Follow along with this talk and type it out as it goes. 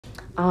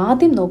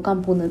ആദ്യം നോക്കാൻ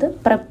പോകുന്നത്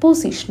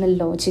പ്രപ്പോസിഷണൽ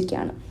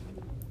ലോജിക്കാണ്.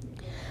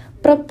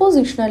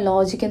 പ്രപ്പോസിഷണൽ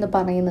ലോജിക് എന്ന്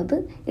പറയുന്നത്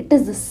it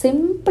is the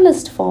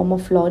simplest form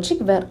of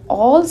logic were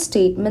all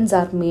statements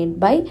are made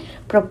by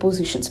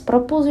prepositions.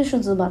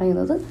 Prepositions എന്ന്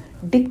പറയുന്നത്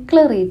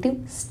ഡിക്ലറേറ്റീവ്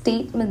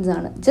സ്റ്റേറ്റ്മെൻറ്റ്സ്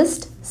ആണ്,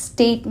 ജസ്റ്റ്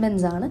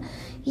സ്റ്റേറ്റ്മെൻറ്റ്സ് ആണ്.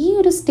 ഈ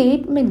ഒരു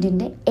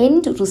സ്റ്റേറ്റ്മെൻറ്റിൻ്റെ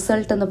എൻഡ്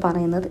റിസൾട്ട് എന്ന്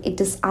പറയുന്നത്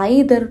it is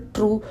either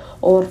true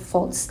or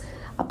false.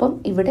 അപ്പം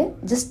ഇവിടെ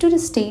ജസ്റ്റ് ഒരു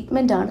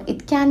സ്റ്റേറ്റ്മെൻ്റ് ആണ്.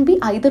 It can be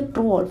either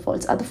true or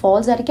false. അത്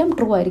ഫോൾസ് ആയിരിക്കാം,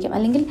 ട്രൂ ആയിരിക്കാം,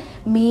 അല്ലെങ്കിൽ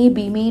may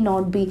be, may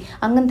not be,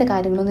 അങ്ങനത്തെ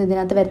കാര്യങ്ങളൊന്നും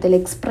ഇതിനകത്ത് വരത്തില്ല.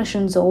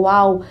 എക്സ്പ്രഷൻസോ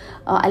വാവ്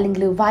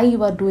അല്ലെങ്കിൽ why you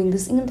are doing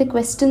this, ഇങ്ങനത്തെ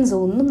ക്വസ്റ്റ്യൻസോ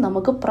ഒന്നും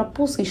നമുക്ക്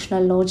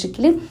പ്രപ്പോസിഷണൽ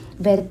ലോജിക്കിൽ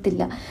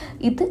വരത്തില്ല.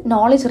 ഇത്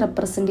നോളജ്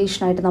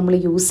റെപ്രസെൻറ്റേഷനായിട്ട് നമ്മൾ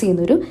യൂസ്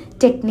ചെയ്യുന്നൊരു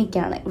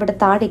ടെക്നിക്കാണ്. ഇവിടെ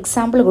താഴെ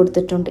എക്സാമ്പിൾ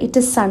കൊടുത്തിട്ടുണ്ട്.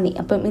 It is Sunny.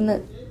 അപ്പം ഇന്ന്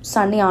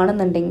സണ്ണി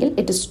ആണെന്നുണ്ടെങ്കിൽ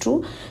ഇറ്റ് ഇസ് ട്രൂ.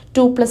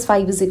 2 +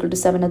 5 =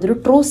 7. അതൊരു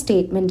ട്രൂ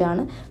സ്റ്റേറ്റ്മെൻ്റ്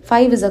ആണ്.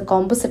 5 is a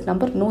composite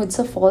number. No, it's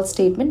a false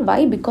statement. Why?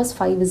 Because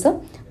 5 is a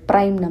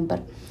prime number.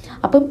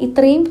 അപ്പം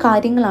ഇത്രയും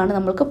കാര്യങ്ങളാണ്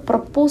നമ്മൾക്ക്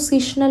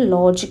പ്രപ്പോസിഷണൽ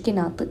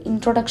ലോജിക്കിനകത്ത്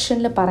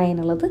ഇൻട്രൊഡക്ഷനിൽ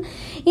പറയാനുള്ളത്.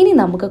 ഇനി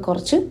നമുക്ക്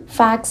കുറച്ച്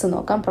ഫാക്ട്സ്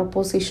നോക്കാം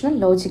പ്രപ്പോസിഷണൽ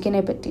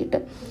ലോജിക്കിനെ പറ്റിയിട്ട്.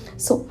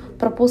 സോ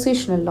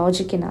പ്രപ്പോസിഷണൽ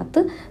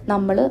ലോജിക്കിനകത്ത്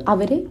നമ്മൾ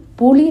അവരെ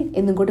ബൂളിയൻ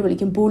എന്നും കൂടി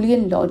വിളിക്കും.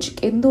 ബൂളിയൻ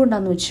ലോജിക്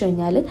എന്തുകൊണ്ടാണെന്ന് വെച്ച്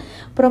കഴിഞ്ഞാൽ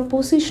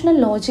പ്രപ്പോസിഷണൽ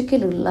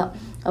ലോജിക്കിലുള്ള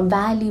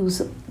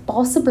വാല്യൂസ്,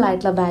 പോസിബിൾ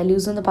ആയിട്ടുള്ള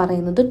വാല്യൂസ് എന്ന്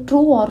പറയുന്നത്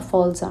ട്രൂ ഓർ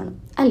ഫോൾസ് ആണ്,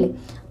 അല്ലേ?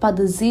 അപ്പം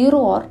അത്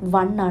 0 or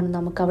 1 ആണ്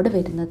നമുക്ക് അവിടെ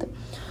വരുന്നത്.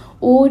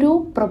 ഓരോ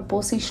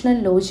പ്രപ്പോസിഷണൽ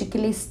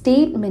ലോജിക്കിലെ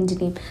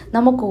സ്റ്റേറ്റ്മെൻറ്റിനെയും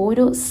നമുക്ക്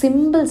ഓരോ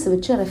സിമ്പിൾസ്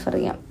വെച്ച് റെഫർ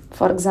ചെയ്യാം.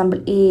 For example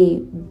A,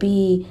 B,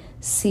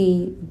 C,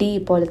 D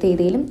പോലത്തെ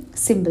ഏതെങ്കിലും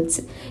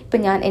സിമ്പിൾസ്.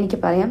 ഇപ്പം എനിക്ക്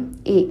പറയാം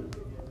A,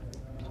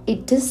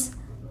 it is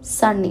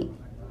Sunny.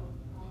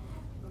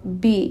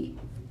 B,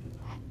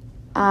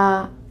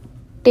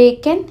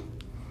 taken.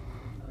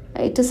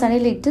 It is Sunny,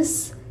 it is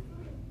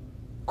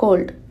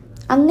called.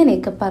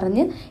 അങ്ങനെയൊക്കെ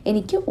പറഞ്ഞ്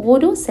എനിക്ക്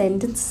ഓരോ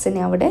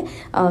സെൻറ്റൻസിനെ അവിടെ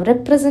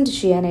റെപ്രസെൻറ്റ്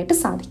ചെയ്യാനായിട്ട്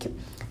സാധിക്കും.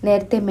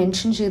 നേരത്തെ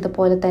മെൻഷൻ ചെയ്ത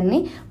പോലെ തന്നെ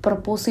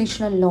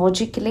propositional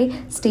ലോജിക്കിലെ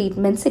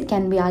statements it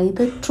can be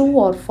either true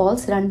or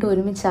false, രണ്ടും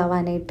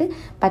ഒരുമിച്ചാവാനായിട്ട്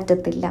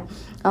പറ്റത്തില്ല.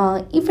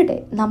 ഇവിടെ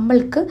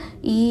നമ്മൾക്ക്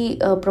ഈ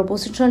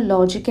പ്രപ്പോസിഷണൽ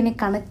ലോജിക്കിനെ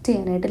കണക്ട്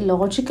ചെയ്യാനായിട്ട്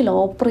ലോജിക്കൽ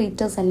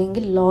ഓപ്പറേറ്റേഴ്സ്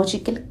അല്ലെങ്കിൽ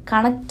ലോജിക്കൽ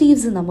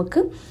കണക്റ്റീവ്സ്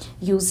നമുക്ക്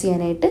യൂസ്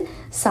ചെയ്യാനായിട്ട്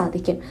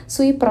സാധിക്കും.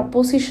 സോ ഈ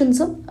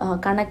പ്രപ്പോസിഷൻസും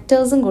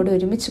കണക്റ്റേഴ്സും കൂടി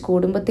ഒരുമിച്ച്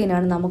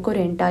കൂടുമ്പോഴത്തേനാണ്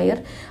നമുക്കൊരു എൻറ്റയർ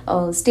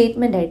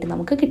സ്റ്റേറ്റ്മെൻ്റ് ആയിട്ട്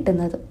നമുക്ക്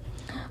കിട്ടുന്നത്.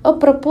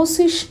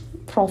 Preposition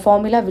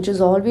formula which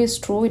is always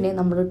ട്രൂവിനെ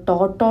നമ്മൾ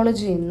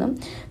ടോട്ടോളജി എന്നും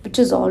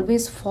വിച്ച് ഇസ്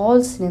ഓൾവേസ്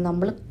ഫോൾസിനെ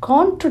നമ്മൾ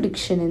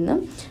കോൺട്രഡിക്ഷൻ എന്നും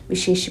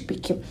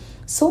വിശേഷിപ്പിക്കും.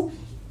 സോ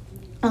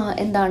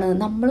എന്താണ്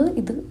നമ്മൾ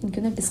ഇത്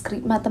എനിക്കൊന്ന്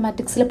ഡിസ്ക്രീറ്റ്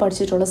മാത്തമാറ്റിക്സിൽ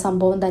പഠിച്ചിട്ടുള്ള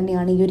സംഭവം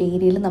തന്നെയാണ് ഈ ഒരു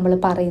ഏരിയയിൽ നമ്മൾ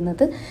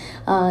പറയുന്നത്.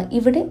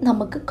 ഇവിടെ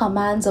നമുക്ക്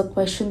കമാൻഡ്സോ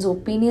ക്വസ്റ്റ്യൻസോ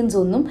ഒപ്പീനിയൻസോ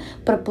ഒന്നും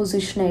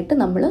പ്രപ്പോസിഷനായിട്ട്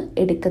നമ്മൾ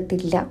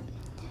എടുക്കത്തില്ല.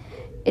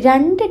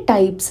 2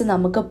 ടൈപ്സ്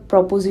നമുക്ക്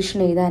പ്രപ്പോസിഷൻ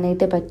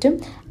എഴുതാനായിട്ട് പറ്റും,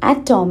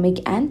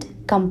 അറ്റോമിക് ആൻഡ്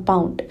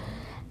കമ്പൗണ്ട്.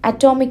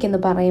 അറ്റോമിക് എന്ന്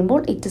പറയുമ്പോൾ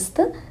it is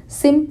the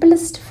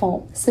simplest form,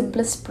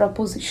 simplest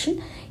preposition.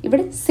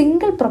 ഇവിടെ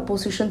സിംഗിൾ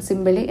പ്രപ്പോസിഷൻ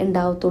സിമ്പിളേ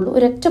ഉണ്ടാകത്തുള്ളൂ,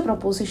 ഒരൊറ്റ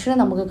പ്രപ്പോസിഷനെ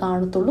നമുക്ക്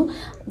കാണത്തുള്ളൂ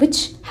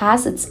which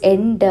has it's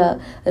end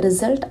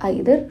result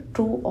either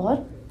true or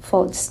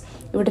false.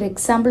 ഇവിടെ ഒരു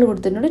എക്സാമ്പിൾ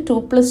കൊടുത്തിട്ടുണ്ട്. 2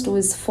 + 2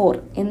 = 4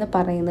 എന്ന്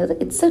പറയുന്നത്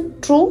ഇറ്റ്സ് എ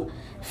ട്രൂ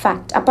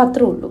ഫാക്റ്റ്. അപ്പോൾ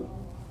അത്രേ ഉള്ളൂ.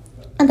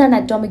 അതാണ്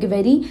atomic.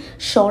 Very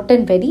short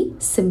and very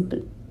simple.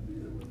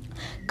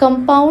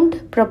 Compound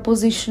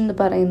preposition എന്ന്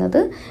പറയുന്നത്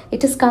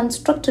it is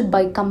constructed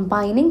by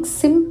combining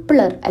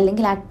simpler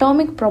അല്ലെങ്കിൽ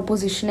അറ്റോമിക്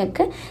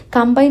പ്രപ്പോസിഷനൊക്കെ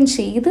കമ്പൈൻ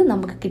ചെയ്ത്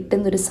നമുക്ക്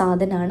കിട്ടുന്നൊരു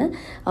സാധനമാണ്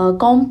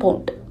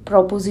കോമ്പൗണ്ട്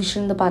പ്രപ്പോസിഷൻ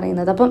എന്ന്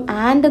പറയുന്നത്. അപ്പം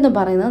ആൻഡ് എന്ന്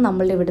പറയുന്നത്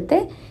നമ്മളുടെ ഇവിടുത്തെ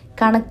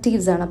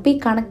കണക്റ്റീവ്സ് ആണ്. അപ്പോൾ ഈ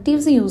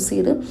കണക്റ്റീവ്സ് യൂസ്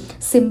ചെയ്ത്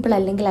സിമ്പിൾ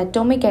അല്ലെങ്കിൽ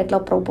അറ്റോമിക്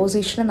ആയിട്ടുള്ള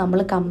പ്രൊപ്പോസിഷനെ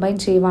നമ്മൾ കമ്പൈൻ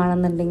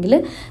ചെയ്യുകയാണെന്നുണ്ടെങ്കിൽ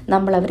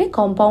നമ്മളവരെ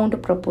കോമ്പൗണ്ട്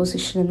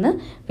പ്രൊപ്പോസിഷൻ എന്ന്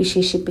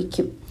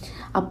വിശേഷിപ്പിക്കും.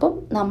 അപ്പം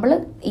നമ്മൾ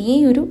ഈ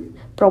ഒരു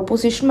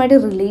പ്രൊപ്പോസിഷനുമായിട്ട്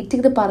റിലേറ്റ്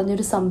ചെയ്ത്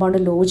പറഞ്ഞൊരു സംഭവമാണ്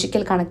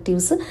ലോജിക്കൽ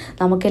കണക്റ്റീവ്സ്.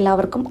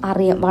 നമുക്കെല്ലാവർക്കും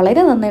അറിയാം,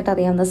 വളരെ നന്നായിട്ട്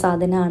അറിയാവുന്ന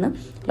സാധനമാണ്.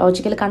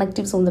 ലോജിക്കൽ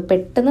കണക്റ്റീവ്സ് ഒന്ന്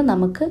പെട്ടെന്ന്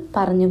നമുക്ക്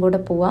പറഞ്ഞുകൂടെ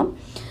പോവാം.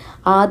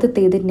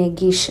 ആദ്യത്തേത്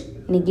നെഗേഷൻ.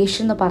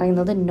 നെഗേഷൻ എന്ന്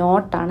പറയുന്നത്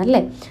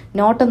നോട്ടാണല്ലേ.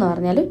 നോട്ട് എന്ന്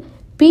പറഞ്ഞാൽ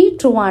പി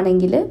ട്രൂ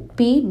ആണെങ്കിൽ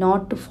പി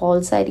നോട്ട്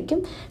ഫാൾസ്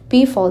ആയിരിക്കും,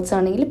 പി ഫാൾസ്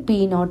ആണെങ്കിൽ പി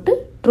നോട്ട്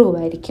ട്രൂ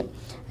ആയിരിക്കും.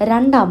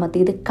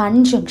 രണ്ടാമത്തേത്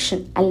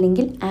കൺജങ്ഷൻ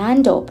അല്ലെങ്കിൽ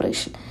ആൻഡ്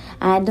ഓപ്പറേഷൻ.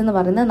 ആൻഡ് എന്ന്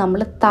പറയുന്നത് നമ്മൾ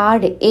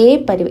താഴെ എ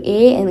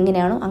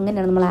എങ്ങനെയാണോ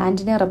അങ്ങനെയാണ് നമ്മൾ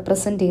ആൻഡിനെ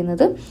റെപ്രസെൻറ്റ്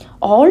ചെയ്യുന്നത്.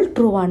 ഓൾ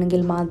ട്രൂ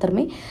ആണെങ്കിൽ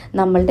മാത്രമേ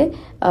നമ്മളുടെ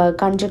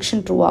കൺജങ്ഷൻ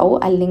ട്രൂ ആവൂ,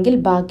 അല്ലെങ്കിൽ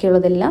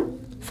ബാക്കിയുള്ളതെല്ലാം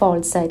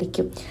ഫോൾസ്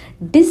ആയിരിക്കും.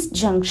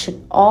 ഡിസ്ജങ്ഷൻ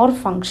ഓർ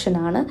ഫങ്ഷൻ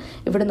ആണ്.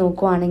 ഇവിടെ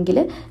നോക്കുവാണെങ്കിൽ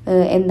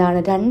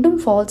എന്താണ്, രണ്ടും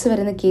ഫോൾസ്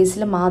വരുന്ന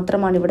കേസിൽ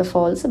മാത്രമാണ് ഇവിടെ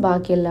ഫോൾസ്,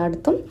 ബാക്കി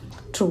എല്ലായിടത്തും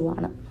ട്രൂ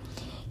ആണ്.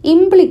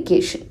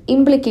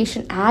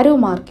 ഇംപ്ലിക്കേഷൻ ആരോ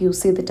മാർക്ക്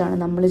യൂസ് ചെയ്തിട്ടാണ്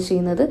നമ്മൾ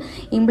ചെയ്യുന്നത്.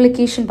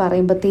 ഇംപ്ലിക്കേഷൻ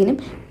പറയുമ്പോഴത്തേനും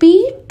പി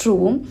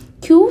ട്രൂവും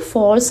ക്യൂ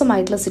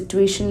ഫോൾസുമായിട്ടുള്ള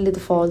സിറ്റുവേഷനിൽ ഇത്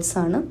ഫോൾസ്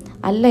ആണ്,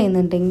 അല്ല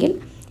എന്നുണ്ടെങ്കിൽ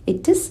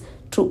ഇറ്റ് ഈസ്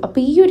ട്രൂ.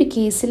 അപ്പോൾ ഈ ഒരു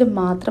കേസിൽ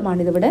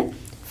മാത്രമാണ് ഇതിവിടെ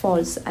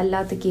ഫോൾസ്,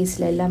 അല്ലാത്ത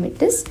കേസിലെല്ലാം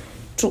ഇറ്റ് ഈസ്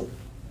ട്രൂ.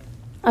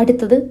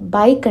 അടുത്തത്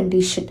ബൈ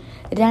കണ്ടീഷൻ.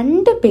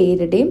 രണ്ട്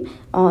പേരുടെയും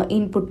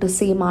ഇൻപുട്ട്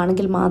സെയിം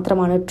ആണെങ്കിൽ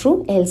മാത്രമാണ് true,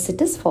 else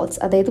it is false.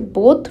 അതായത്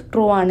ബോത്ത്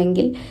ട്രൂ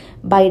ആണെങ്കിൽ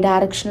ബൈ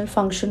ഡയറക്ഷണൽ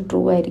ഫംഗ്ഷൻ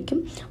ട്രൂ ആയിരിക്കും,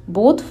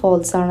 ബോത്ത്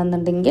ഫാൾസ്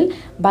ആണെന്നുണ്ടെങ്കിൽ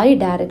ബൈ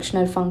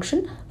ഡയറക്ഷണൽ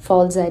ഫംഗ്ഷൻ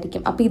ഫാൾസ്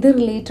ആയിരിക്കും. അപ്പോൾ ഇത്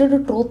റിലേറ്റഡ്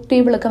ട്രൂത്ത്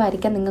ടേബിളൊക്കെ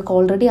വരയ്ക്കാൻ നിങ്ങൾക്ക്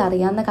ഓൾറെഡി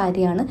അറിയാവുന്ന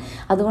കാര്യമാണ്.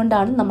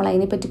 അതുകൊണ്ടാണ് നമ്മൾ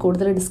അതിനെപ്പറ്റി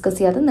കൂടുതൽ ഡിസ്കസ്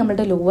ചെയ്യാതെ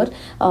നമ്മുടെ ലോവർ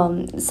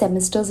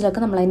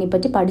സെമിസ്റ്റേഴ്സിലൊക്കെ നമ്മൾ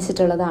അതിനെപ്പറ്റി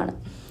പഠിച്ചിട്ടുള്ളതാണ്.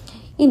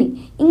 ഇനി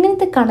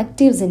ഇങ്ങനത്തെ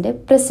കണക്റ്റീവ്സിൻ്റെ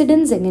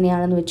പ്രസിഡൻസ്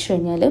എങ്ങനെയാണെന്ന് വെച്ച്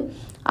കഴിഞ്ഞാൽ,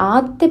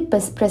 ആദ്യത്തെ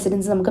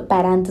പ്രസിഡൻസ് നമുക്ക്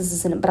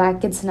പാരാന്തസിസിനും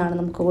ബ്രാക്കറ്റ്സിനാണ്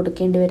നമുക്ക്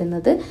കൊടുക്കേണ്ടി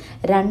വരുന്നത്.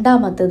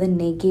 രണ്ടാമത്തത്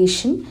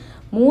നെഗേഷൻ,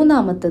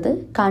 മൂന്നാമത്തത്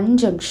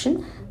കൺജങ്ഷൻ,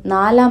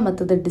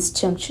 നാലാമത്തത്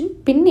ഡിസ്ജങ്ഷൻ,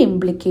 പിന്നെ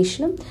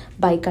ഇംപ്ലിക്കേഷനും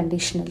ബൈ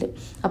കണ്ടീഷണൽ.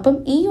 അപ്പം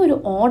ഈ ഒരു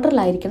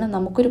ഓർഡറിലായിരിക്കണം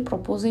നമുക്കൊരു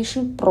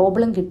പ്രൊപ്പോസിഷൻ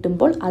പ്രോബ്ലം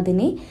കിട്ടുമ്പോൾ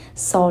അതിനെ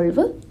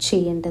സോൾവ്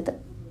ചെയ്യേണ്ടത്.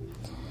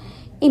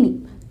 ഇനി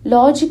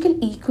ലോജിക്കൽ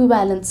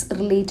ഈക്വിവാലൻസ്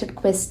റിലേറ്റഡ്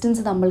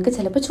ക്വസ്റ്റ്യൻസ് നമ്മൾക്ക്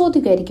ചിലപ്പോൾ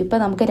ചോദിക്കുമായിരിക്കും. ഇപ്പോൾ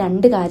നമുക്ക്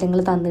രണ്ട് കാര്യങ്ങൾ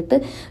തന്നിട്ട്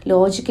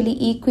ലോജിക്കലി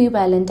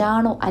ഈക്വിവാലൻ്റ്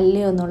ആണോ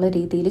അല്ലയോ എന്നുള്ള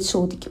രീതിയിൽ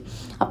ചോദിക്കും.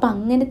 അപ്പോൾ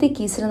അങ്ങനത്തെ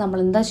കേസിൽ നമ്മൾ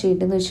എന്താ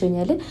ചെയ്യേണ്ടതെന്ന് വെച്ച്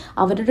കഴിഞ്ഞാൽ,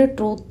 അവരുടെ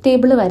ട്രൂത്ത്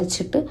ടേബിൾ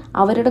വരച്ചിട്ട്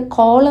അവരുടെ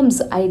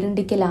കോളംസ്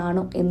ഐഡൻറ്റിക്കൽ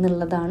ആണോ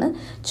എന്നുള്ളതാണ്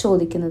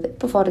ചോദിക്കുന്നത്.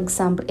 ഇപ്പോൾ ഫോർ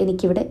എക്സാമ്പിൾ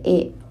എനിക്കിവിടെ എ,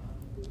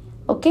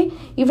 ഓക്കെ,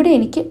 ഇവിടെ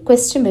എനിക്ക്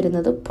ക്വസ്റ്റ്യൻ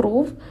വരുന്നത്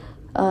പ്രൂവ്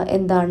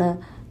എന്താണ്,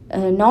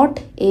 not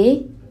A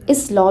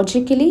is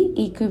logically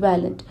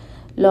ഈക്വിവാലൻറ്റ്,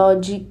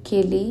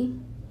 logically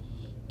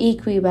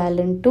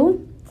equivalent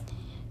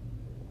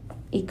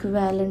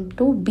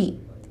to B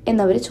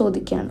എന്നവർ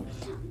ചോദിക്കുകയാണ്.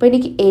 അപ്പോൾ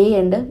എനിക്ക് എ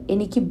ഉണ്ട്,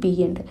 എനിക്ക് ബി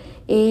ഉണ്ട്.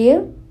 എ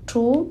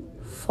ട്രൂ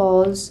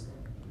ഫാൾസ്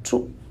ട്രൂ,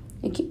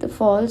 എനിക്ക്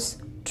ഫാൾസ്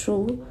ട്രൂ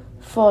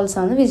ഫാൾസ്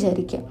ആണെന്ന്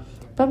വിചാരിക്കുക.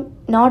 അപ്പം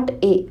നോട്ട്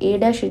എ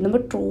ഡാഷ്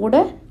എഴുതുമ്പോൾ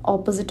ട്രൂയുടെ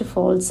ഓപ്പോസിറ്റ്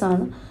ഫാൾസ്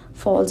ആണ്,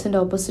 ഫാൾസിൻ്റെ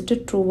ഓപ്പോസിറ്റ്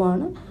ട്രൂ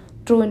ആണ്,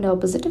 ട്രൂവിൻ്റെ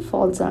ഓപ്പോസിറ്റ്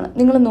ഫാൾസ് ആണ്.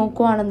 നിങ്ങൾ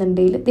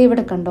നോക്കുകയാണെന്നുണ്ടെങ്കിൽ ഇത്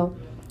ഇവിടെ കണ്ടോ,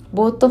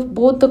 both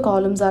the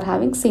columns are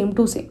having same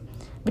to same,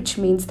 which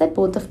means that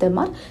both of them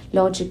are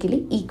logically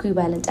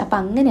equivalent. അപ്പം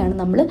അങ്ങനെയാണ്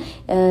നമ്മൾ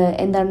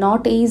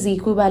not A is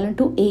ഈക്വിവാലൻറ്റ്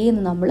to A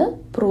എന്ന് നമ്മൾ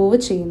പ്രൂവ്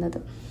ചെയ്യുന്നത്.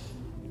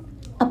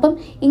 അപ്പം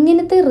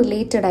ഇങ്ങനത്തെ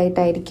റിലേറ്റഡ്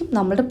ആയിട്ടായിരിക്കും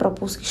നമ്മുടെ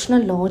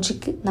പ്രൊപ്പോസിഷണൽ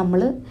ലോജിക്ക്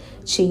നമ്മൾ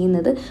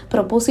ചെയ്യുന്നത്.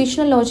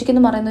 പ്രൊപ്പോസിഷണൽ ലോജിക്ക്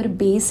എന്ന് പറയുന്ന ഒരു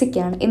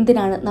ബേസിക്കാണ്.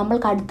 എന്തിനാണ്,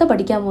 നമ്മൾക്ക് അടുത്ത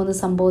പഠിക്കാൻ പോകുന്ന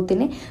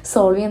സംഭവത്തിനെ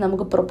സോൾവ് ചെയ്യാൻ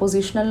നമുക്ക്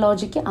പ്രൊപ്പോസിഷണൽ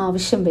ലോജിക്ക്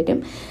ആവശ്യം വരും.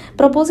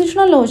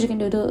 പ്രൊപ്പോസിഷണൽ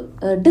ലോജിക്കിൻ്റെ ഒരു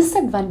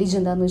ഡിസഡ്വാൻറ്റേജ്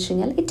എന്താണെന്ന് വെച്ച്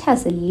കഴിഞ്ഞാൽ, it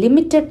has A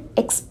limited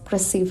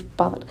expressive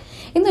power.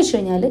 എന്ന് വെച്ച്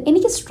കഴിഞ്ഞാൽ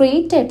എനിക്ക്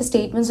സ്ട്രെയിറ്റ് ആയിട്ട്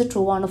സ്റ്റേറ്റ്മെൻറ്റ്സ്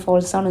ട്രൂ ആണ്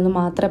ഫോൾസ് ആണ് എന്ന്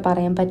മാത്രമേ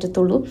പറയാൻ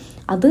പറ്റത്തുള്ളൂ.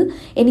 അത്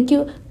എനിക്ക്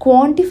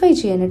ക്വാണ്ടിഫൈ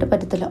ചെയ്യാനായിട്ട്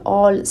പറ്റത്തില്ല.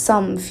 ഓൾ,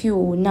 സം, ഫ്യൂ,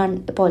 നൺ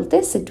പോലത്തെ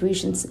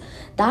situations.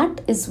 That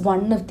is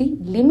one of the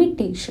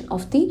limitation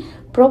of the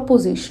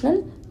propositional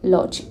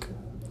logic.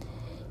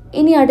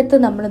 ഇനി അടുത്ത്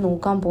നമ്മൾ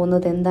നോക്കാൻ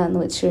പോകുന്നത്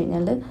എന്താണെന്ന് വെച്ച്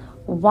കഴിഞ്ഞാൽ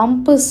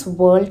Wumpus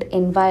വേൾഡ്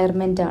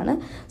എൻവയറമെൻ്റ് ആണ്.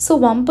 So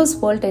Wumpus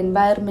world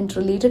environment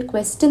related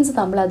questions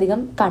നമ്മളധികം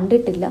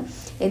കണ്ടിട്ടില്ല,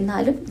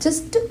 എന്നാലും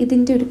ജസ്റ്റ്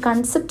ഇതിൻ്റെ ഒരു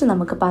കൺസെപ്റ്റ്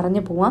നമുക്ക്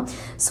പറഞ്ഞു പോവാം.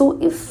 സോ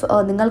ഇഫ്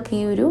നിങ്ങൾക്ക്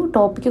ഈ ഒരു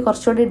ടോപ്പിക്ക്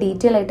കുറച്ചുകൂടി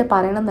ഡീറ്റെയിൽ ആയിട്ട്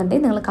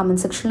പറയണമെന്നുണ്ടെങ്കിൽ നിങ്ങൾ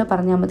കമൻറ്റ് സെക്ഷനിൽ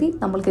പറഞ്ഞാൽ മതി,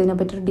 നമ്മൾക്ക്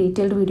ഇതിനെപ്പറ്റി ഒരു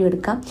ഡീറ്റെയിൽഡ് വീഡിയോ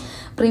എടുക്കാം.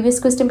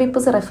 പ്രീവിയസ് ക്വസ്റ്റ്യൻ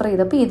പേപ്പേഴ്സ് റെഫർ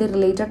ചെയ്തപ്പോൾ ഇത്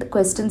റിലേറ്റഡ്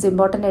ക്വസ്റ്റ്യൻസ്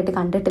ഇമ്പോർട്ടൻ്റ് ആയിട്ട്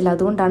കണ്ടിട്ടില്ല,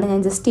 അതുകൊണ്ടാണ്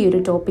ഞാൻ ജസ്റ്റ് ഈ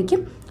ഒരു ടോപ്പിക്ക്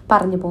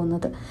പറഞ്ഞു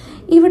പോകുന്നത്.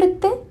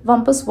 ഇവിടുത്തെ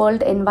Wumpus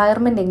വേൾഡ്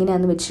എൻവയറമെൻറ്റ്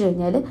എങ്ങനെയാണെന്ന് വെച്ച്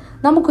കഴിഞ്ഞാൽ,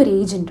 നമുക്കൊരു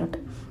ഏജൻ്റ് ഉണ്ട്.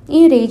 ഈ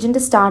ഒരു ഏജൻറ്റ്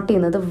സ്റ്റാർട്ട്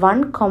ചെയ്യുന്നത്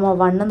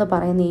 1,1 എന്ന്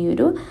പറയുന്ന ഈ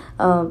ഒരു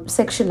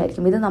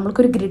സെക്ഷനിലായിരിക്കും. ഇത്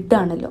നമ്മൾക്കൊരു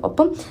ഗ്രിഡാണല്ലോ.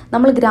 അപ്പം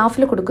നമ്മൾ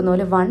ഗ്രാഫിൽ കൊടുക്കുന്ന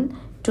പോലെ 1,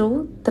 2,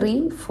 3,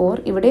 4,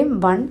 ഇവിടെയും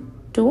 1,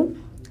 2,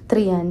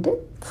 3 ആൻഡ്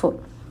 4.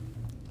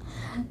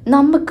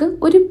 നമുക്ക്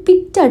ഒരു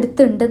പിറ്റ്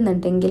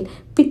അടുത്തുണ്ടെന്നുണ്ടെങ്കിൽ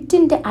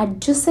പിറ്റിൻ്റെ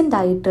അഡ്ജസൻ്റ്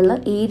ആയിട്ടുള്ള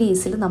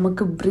ഏരിയസിൽ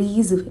നമുക്ക്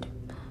ബ്രീസ് വരും.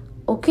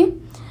 ഓക്കെ,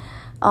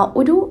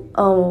 ഒരു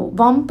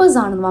വമ്പസ്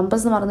ആണ്,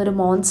 വമ്പസ് എന്ന് പറയുന്നൊരു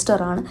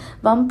മോൺസ്റ്റർ ആണ്.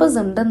 വമ്പസ്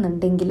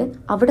ഉണ്ടെന്നുണ്ടെങ്കിൽ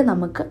അവിടെ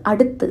നമുക്ക്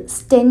അടുത്ത്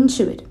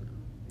സ്റ്റെഞ്ച് വരും.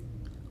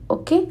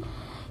 Okay,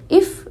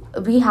 if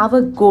we have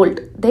A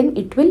gold then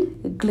it will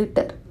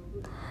glitter.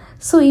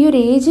 So ഈ ഒരു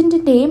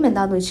ഏജൻറ്റിൻ്റെ എയിം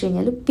എന്താണെന്ന് വെച്ച്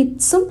കഴിഞ്ഞാൽ,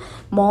 പിറ്റ്സും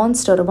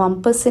മോൺസ്റ്റർ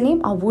വമ്പസിനെയും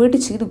അവോയ്ഡ്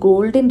ചെയ്ത്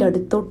ഗോൾഡിൻ്റെ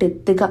അടുത്തോട്ട്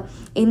എത്തുക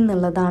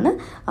എന്നുള്ളതാണ്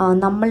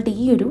നമ്മളുടെ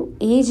ഈ ഒരു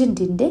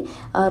ഏജൻറ്റിൻ്റെ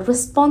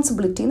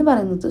റെസ്പോൺസിബിലിറ്റി എന്ന്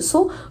പറയുന്നത്.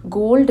 സോ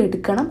ഗോൾഡ്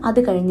എടുക്കണം,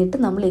 അത് കഴിഞ്ഞിട്ട്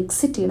നമ്മൾ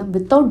എക്സിറ്റ് ചെയ്യണം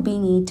without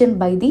being eaten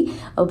by the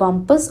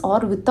വമ്പസ്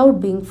or without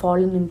being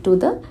fallen in to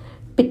the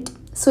pit.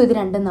 So ഇത്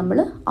രണ്ടും നമ്മൾ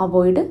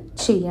അവോയ്ഡ്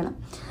ചെയ്യണം.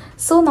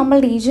 സോ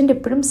നമ്മളുടെ ഏജൻറ്റ്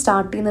എപ്പോഴും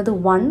സ്റ്റാർട്ട് ചെയ്യുന്നത്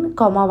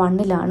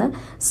 1,1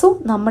 സോ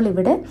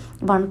നമ്മളിവിടെ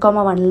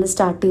 1,1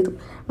 സ്റ്റാർട്ട് ചെയ്തു.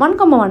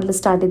 1,1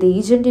 സ്റ്റാർട്ട് ചെയ്ത്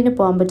ഏജൻറ്റിന്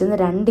പോകാൻ പറ്റുന്ന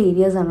 2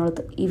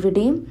 ഏരിയാസാണുള്ളത്,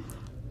 ഇവിടെയും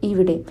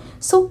ഇവിടെയും.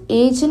 സോ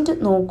ഏജൻറ്റ്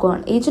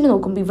നോക്കുകയാണ്, ഏജൻറ്റ്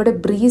നോക്കുമ്പോൾ ഇവിടെ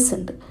ബ്രീസ്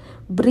ഉണ്ട്.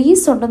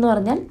 ബ്രീസ് ഉണ്ടെന്ന്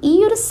പറഞ്ഞാൽ ഈ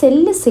ഒരു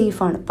സെല്ല്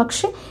സേഫാണ്,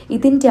 പക്ഷെ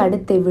ഇതിൻ്റെ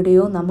അടുത്ത്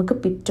എവിടെയോ നമുക്ക്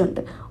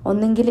പിറ്റുണ്ട്.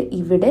 ഒന്നെങ്കിൽ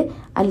ഇവിടെ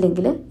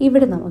അല്ലെങ്കിൽ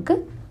ഇവിടെ നമുക്ക്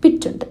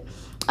പിറ്റുണ്ട്.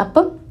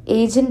 അപ്പം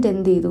ഏജൻറ്റ്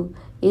എന്ത് ചെയ്തു,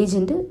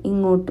 ഏജൻറ്റ്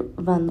ഇങ്ങോട്ട്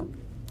വന്നു.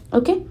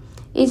 ഓക്കെ,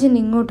 ഏജൻറ്റ്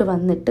ഇങ്ങോട്ട്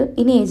വന്നിട്ട്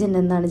ഇനി ഏജൻറ്റ്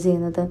എന്താണ്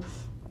ചെയ്യുന്നത്,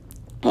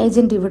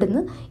 ഏജൻറ്റ്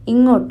ഇവിടുന്ന്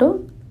ഇങ്ങോട്ടോ,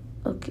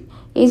 ഓക്കെ,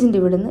 ഏജൻറ്റ്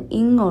ഇവിടുന്ന്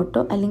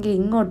ഇങ്ങോട്ടോ അല്ലെങ്കിൽ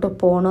ഇങ്ങോട്ടോ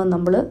പോകണോ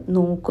നമ്മൾ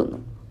നോക്കുന്നു.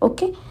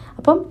 ഓക്കെ,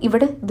 അപ്പം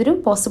ഇവിടെ ഇതൊരു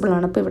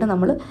പോസിബിളാണ്. അപ്പോൾ ഇവിടെ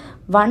നമ്മൾ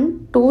 1,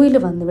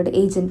 2 വന്ന് ഇവിടെ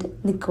ഏജൻറ്റ്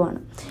നിൽക്കുവാണ്.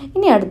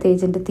 ഇനി അടുത്ത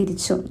ഏജൻറ്റ്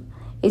തിരിച്ചു വന്നു.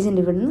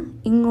 ഏജൻറ്റ് ഇവിടുന്ന്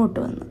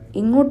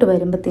ഇങ്ങോട്ട്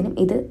വരുമ്പോഴത്തേനും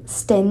ഇത്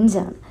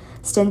സ്റ്റെഞ്ചാണ്.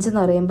 സ്റ്റെഞ്ച്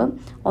എന്ന് പറയുമ്പം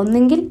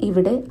ഒന്നെങ്കിൽ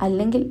ഇവിടെ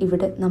അല്ലെങ്കിൽ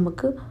ഇവിടെ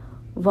നമുക്ക്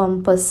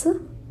വംപസ്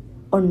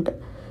ഉണ്ട്.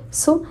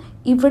 സോ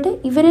ഇവിടെ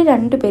ഇവരെ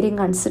രണ്ടുപേരെയും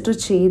കൺസിഡർ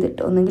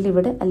ചെയ്തിട്ട് ഒന്നെങ്കിൽ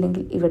ഇവിടെ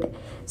അല്ലെങ്കിൽ ഇവിടെ.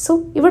 സോ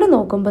ഇവിടെ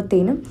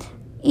നോക്കുമ്പോഴത്തേനും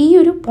ഈ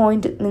ഒരു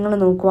പോയിന്റ് നിങ്ങൾ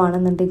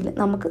നോക്കുകയാണെന്നുണ്ടെങ്കിൽ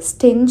നമുക്ക്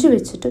സ്റ്റെഞ്ച്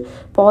വെച്ചിട്ട്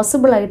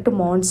പോസിബിളായിട്ട്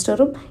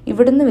മോൺസ്റ്ററും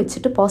ഇവിടുന്ന്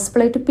വെച്ചിട്ട്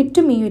പോസിബിളായിട്ട്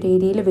പിറ്റും ഈ ഒരു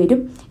ഏരിയയിൽ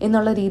വരും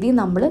എന്നുള്ള രീതിയിൽ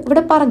നമ്മൾ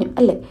ഇവിടെ പറഞ്ഞു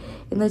അല്ലേ.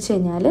 എന്ന് വെച്ച്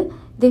കഴിഞ്ഞാൽ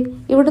ഇത്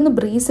ഇവിടുന്ന്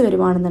breeze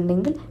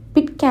വരുവാണെന്നുണ്ടെങ്കിൽ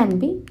pit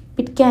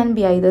can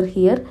be either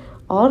here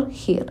or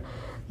here.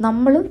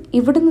 നമ്മൾ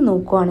ഇവിടുന്ന്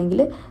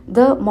നോക്കുകയാണെങ്കിൽ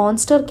the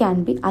monster can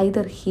be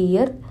either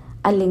here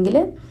അല്ലെങ്കിൽ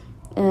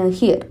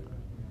ഹിയർ.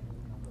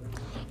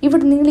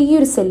 ഇവിടെ നിങ്ങൾ ഈ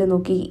ഒരു സെല്ല്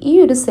നോക്കി, ഈ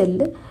ഒരു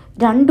സെല്ല്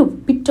രണ്ടും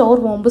പിറ്റ് ഓർ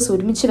വോംബസ്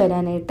ഒരുമിച്ച്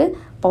വരാനായിട്ട്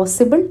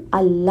പോസിബിൾ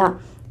അല്ല.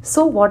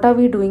 So what are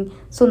V doing?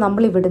 So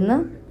നമ്മൾ ഇവിടുന്ന്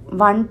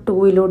 1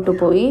 2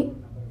 പോയി,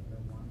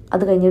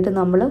 അത് കഴിഞ്ഞിട്ട്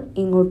നമ്മൾ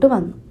ഇങ്ങോട്ട്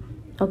വന്നു.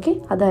 ഓക്കെ,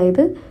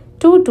 അതായത്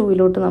 2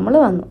 2 നമ്മൾ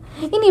വന്നു.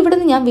 ഇനി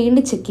ഇവിടുന്ന് ഞാൻ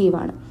വീണ്ടും ചെക്ക്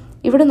ചെയ്യുവാണ്.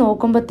 ഇവിടെ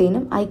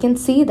നോക്കുമ്പോഴത്തേനും I can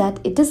see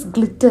that it is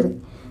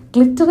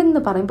glittering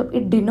എന്ന് പറയുമ്പോൾ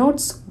ഇറ്റ്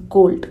ഡിനോട്ട്സ്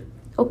ഗോൾഡ്.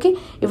 ഓക്കെ,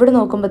 ഇവിടെ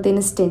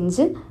നോക്കുമ്പോഴത്തേനും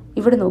സ്റ്റെഞ്ച്,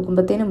 ഇവിടെ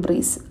നോക്കുമ്പോഴത്തേനും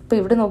ബ്രീസ്. അപ്പോൾ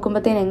ഇവിടെ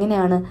നോക്കുമ്പോഴത്തേനും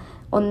എങ്ങനെയാണ്?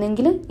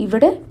 ഒന്നെങ്കിൽ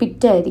ഇവിടെ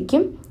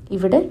പിറ്റായിരിക്കും,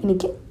 ഇവിടെ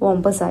എനിക്ക്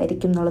വോംപസ്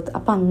ആയിരിക്കും എന്നുള്ളത്.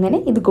 അപ്പം അങ്ങനെ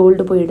ഇത്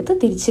ഗോൾഡ് പോയി എടുത്ത്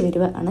തിരിച്ച്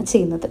വരികയാണ്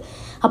ചെയ്യുന്നത്.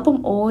 അപ്പം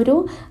ഓരോ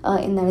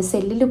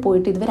സെല്ലിൽ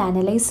പോയിട്ട് ഇതുവരെ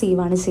അനലൈസ്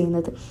ചെയ്യുകയാണ്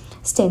ചെയ്യുന്നത്.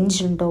 സ്റ്റെഞ്ച്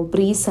ഉണ്ടോ,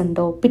 ബ്രീസ്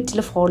ഉണ്ടോ,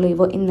 പിറ്റിൽ ഫോളോ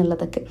ചെയ്യുമോ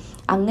എന്നുള്ളതൊക്കെ.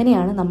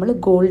 അങ്ങനെയാണ് നമ്മൾ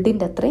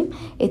ഗോൾഡിൻ്റെ അത്രയും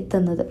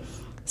എത്തുന്നത്.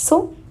 സോ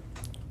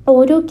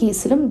ഓരോ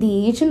കേസിലും the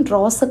agent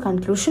draws A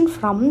conclusion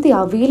from the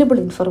available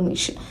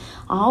information.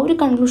 ആ ഒരു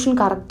കൺക്ലൂഷൻ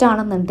കറക്റ്റ്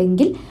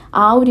ആണെന്നുണ്ടെങ്കിൽ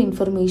ആ ഒരു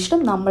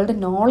ഇൻഫർമേഷനും നമ്മളുടെ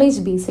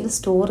നോളേജ് ബേസിൽ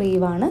സ്റ്റോർ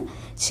ചെയ്യുകയാണ്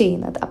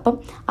ചെയ്യുന്നത്. അപ്പം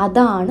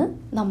അതാണ്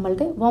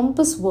നമ്മളുടെ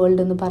വംപസ്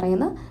വേൾഡ് എന്ന്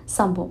പറയുന്ന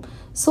സംഭവം.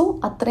 സോ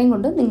അത്രയും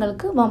കൊണ്ട്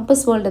നിങ്ങൾക്ക്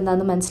വംപസ് വേൾഡ്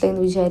എന്താണെന്ന്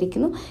മനസ്സിലായെന്ന്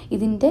വിചാരിക്കുന്നു.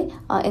 ഇതിൻ്റെ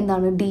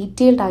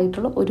ഡീറ്റെയിൽഡ്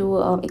ആയിട്ടുള്ള ഒരു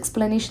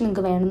എക്സ്പ്ലനേഷൻ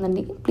നിങ്ങൾക്ക്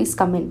വേണമെന്നുണ്ടെങ്കിൽ പ്ലീസ്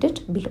കമൻറ്റ്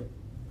ഇറ്റ് ബിലോ.